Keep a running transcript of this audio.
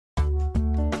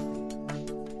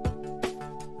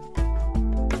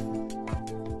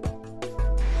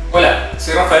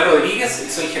soy Rafael Rodríguez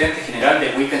y soy gerente general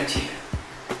de WIKA en Chile.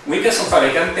 WIKA es un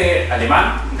fabricante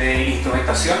alemán de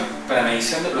instrumentación para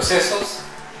medición de procesos,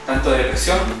 tanto de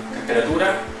presión,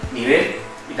 temperatura, nivel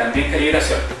y también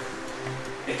calibración.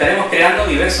 Estaremos creando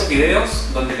diversos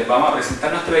videos donde les vamos a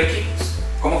presentar nuestros equipos,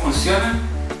 cómo funcionan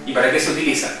y para qué se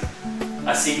utilizan.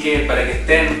 Así que para que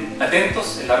estén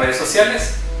atentos en las redes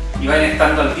sociales y vayan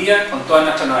estando al día con todas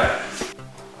nuestras novedades.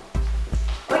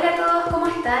 Hola a todos, ¿cómo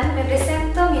están? Me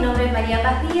presento, mi nombre es María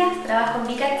Paz Díaz, trabajo en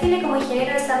WIKA Chile como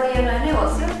ingeniero de desarrollo de nuevos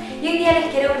negocios y hoy día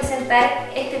les quiero presentar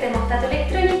este termostato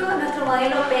electrónico, nuestro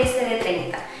modelo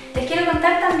PSD-30. Les quiero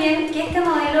contar también que este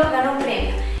modelo ganó un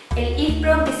premio, el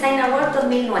IFPRO Design Award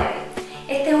 2009.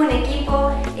 Este es un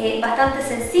equipo bastante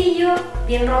sencillo,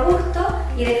 bien robusto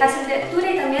y de fácil lectura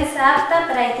y también se adapta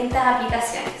para distintas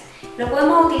aplicaciones. Lo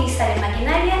podemos utilizar en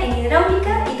maquinaria, en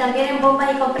hidráulica y también en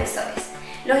bombas y compresores.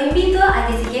 Los invito a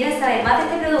que si quieren saber más de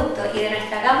este producto y de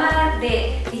nuestra gama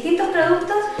de distintos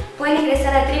productos, pueden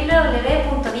ingresar a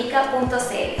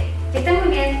www.wika.cl. Que estén muy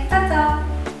bien. ¡Chao, chao!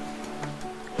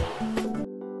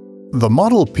 The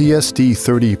model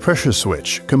PSD-30 pressure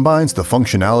switch combines the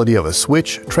functionality of a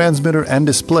switch, transmitter, and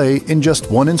display in just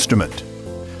one instrument.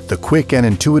 The quick and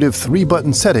intuitive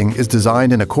 3-button setting is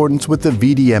designed in accordance with the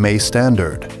VDMA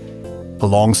standard.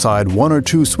 Alongside 1 or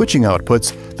 2 switching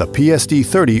outputs, the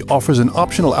PSD-30 offers an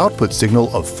optional output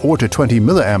signal of 4 to 20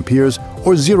 milliamperes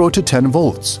or 0 to 10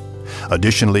 volts.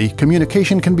 Additionally,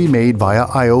 communication can be made via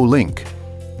I/O link.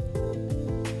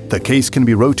 The case can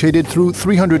be rotated through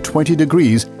 320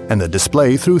 degrees and the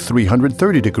display through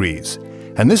 330 degrees,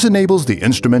 and this enables the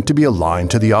instrument to be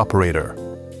aligned to the operator.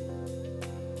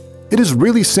 It is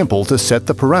really simple to set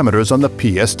the parameters on the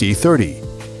PSD-30.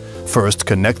 First,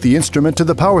 connect the instrument to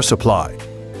the power supply.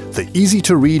 The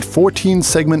easy-to-read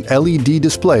 14-segment LED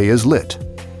display is lit.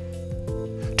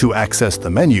 To access the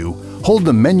menu, hold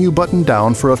the menu button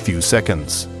down for a few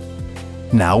seconds.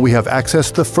 Now we have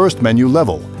accessed the first menu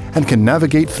level and can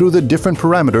navigate through the different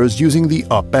parameters using the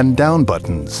up and down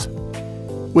buttons.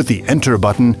 With the Enter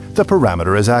button, the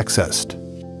parameter is accessed.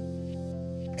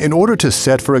 In order to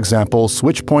set, for example,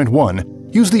 switch point 1,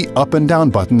 use the up and down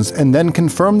buttons and then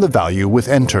confirm the value with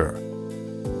Enter.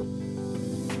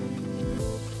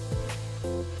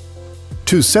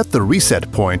 To set the reset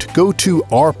point, go to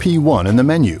RP1 in the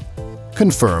menu.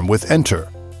 Confirm with Enter.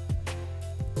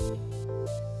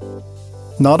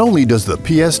 Not only does the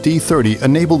PSD-30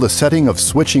 enable the setting of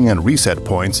switching and reset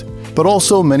points, but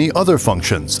also many other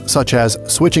functions such as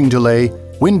switching delay,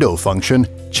 window function,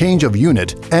 change of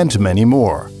unit, and many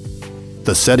more.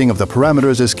 The setting of the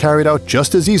parameters is carried out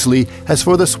just as easily as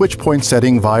for the switch point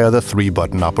setting via the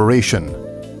 3-button operation.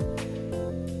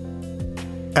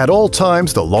 At all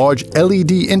times, the large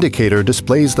LED indicator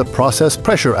displays the process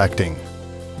pressure acting.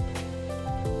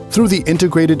 Through the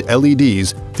integrated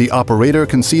LEDs, the operator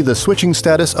can see the switching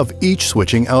status of each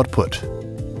switching output.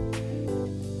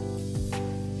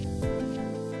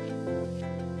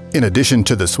 In addition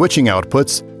to the switching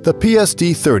outputs, the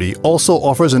PSD-30 also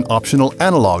offers an optional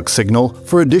analog signal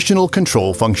for additional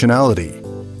control functionality.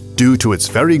 Due to its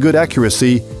very good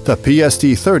accuracy, the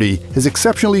PSD-30 is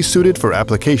exceptionally suited for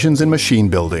applications in machine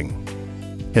building.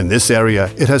 In this area,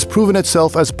 it has proven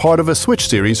itself as part of a switch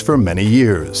series for many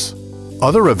years.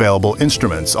 Other available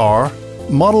instruments are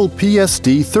model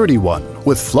PSD-31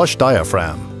 with flush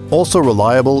diaphragm, also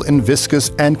reliable in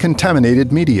viscous and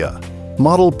contaminated media.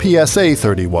 Model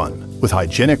PSA-31 with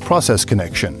hygienic process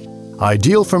connection,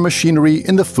 ideal for machinery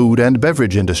in the food and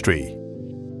beverage industry.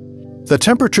 The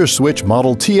temperature switch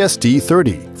model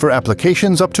TSD-30 for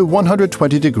applications up to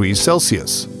 120 degrees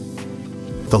Celsius.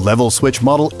 The level switch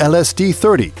model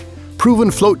LSD-30, proven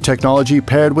float technology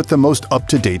paired with the most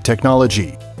up-to-date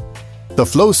technology. The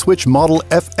flow switch model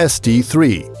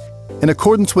FSD-3, in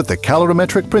accordance with the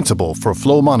calorimetric principle for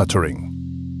flow monitoring.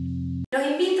 Los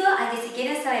invito a que si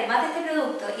quieren saber más de este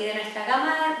producto y de nuestra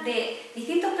gama de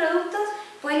distintos productos,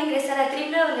 pueden ingresar a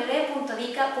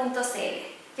www.wika.cl.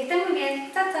 Que estén muy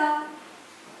bien. ¡Chao, chao!